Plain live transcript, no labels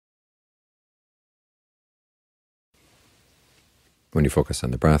When you focus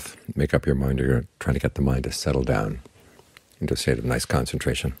on the breath, make up your mind, you're trying to get the mind to settle down into a state of nice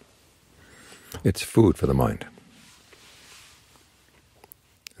concentration. It's food for the mind.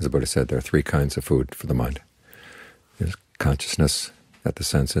 As the Buddha said, there are three kinds of food for the mind. There's consciousness at the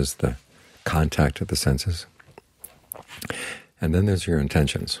senses, the contact at the senses, and then there's your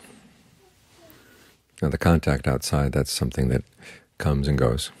intentions. Now the contact outside, that's something that comes and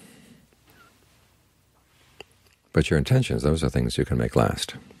goes. But your intentions, those are things you can make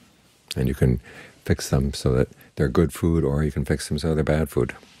last. And you can fix them so that they're good food, or you can fix them so they're bad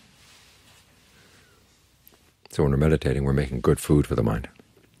food. So when we're meditating, we're making good food for the mind,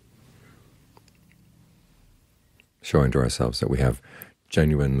 showing to ourselves that we have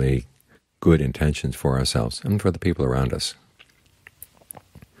genuinely good intentions for ourselves and for the people around us.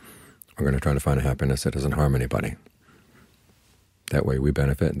 We're going to try to find a happiness that doesn't harm anybody. That way we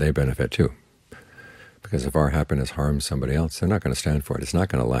benefit and they benefit too. Because if our happiness harms somebody else, they're not going to stand for it. It's not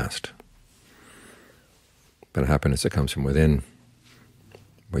going to last. But a happiness that comes from within,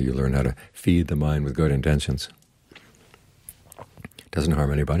 where you learn how to feed the mind with good intentions, doesn't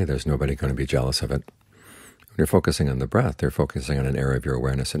harm anybody. There's nobody going to be jealous of it. When you're focusing on the breath, you're focusing on an area of your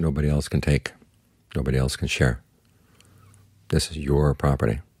awareness that nobody else can take, nobody else can share. This is your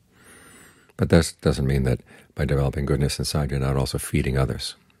property. But this doesn't mean that by developing goodness inside, you're not also feeding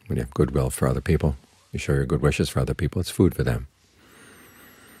others. When you have goodwill for other people, you show your good wishes for other people, it's food for them.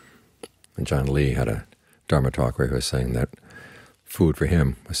 And John Lee had a Dharma talk where he was saying that food for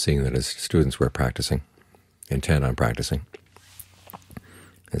him was seeing that his students were practicing, intent on practicing.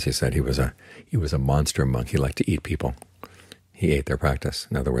 As he said, he was a monster monk. He liked to eat people. He ate their practice.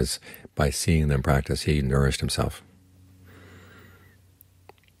 In other words, by seeing them practice, he nourished himself.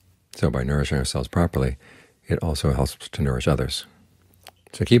 So by nourishing ourselves properly, it also helps to nourish others.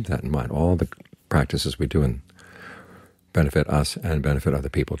 So keep that in mind. All the practices we do benefit us and benefit other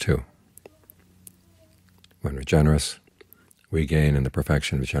people too. When we're generous, we gain in the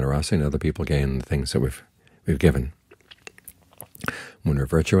perfection of generosity, and other people gain in the things that we've given. When we're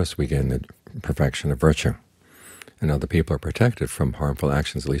virtuous, we gain the perfection of virtue, and other people are protected from harmful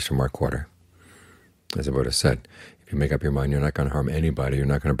actions, at least from our quarter. As the Buddha said, if you make up your mind you're not going to harm anybody, you're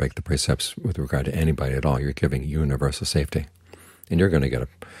not going to break the precepts with regard to anybody at all, you're giving universal safety. And you're going to get a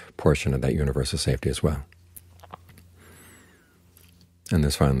portion of that universal safety as well.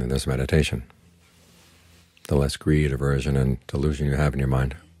 And finally, there's meditation. The less greed, aversion, and delusion you have in your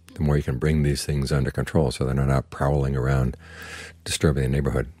mind, the more you can bring these things under control so they're not out prowling around, disturbing the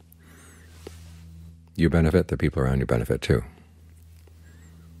neighborhood. You benefit, the people around you benefit too.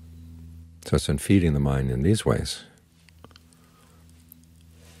 So it's in feeding the mind in these ways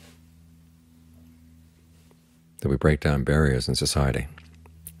that we break down barriers in society.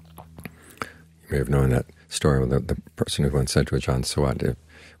 You may have known that story with the person who once said to Ajahn Suwat,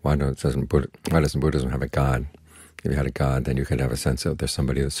 why doesn't Buddhism have a God? If you had a God, then you could have a sense that there's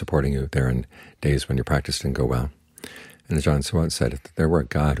somebody that's supporting you there in days when your practice didn't go well. And Ajahn Suwat said, if there were a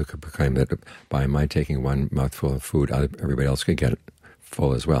God who could proclaim that by my taking one mouthful of food, everybody else could get it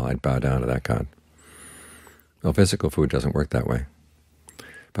full as well, I'd bow down to that God. Well, physical food doesn't work that way.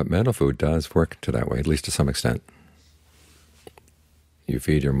 But mental food does work to that way, at least to some extent. You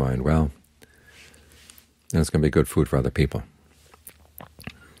feed your mind well, and it's going to be good food for other people.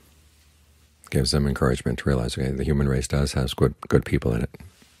 It gives them encouragement to realize, okay, the human race does have good people in it.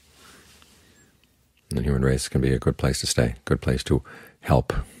 And the human race can be a good place to stay, a good place to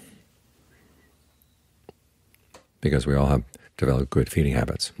help, because we all have developed good feeding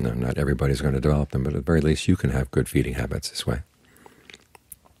habits. Now, not everybody's going to develop them, but at the very least you can have good feeding habits this way.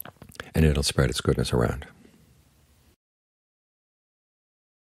 And it'll spread its goodness around.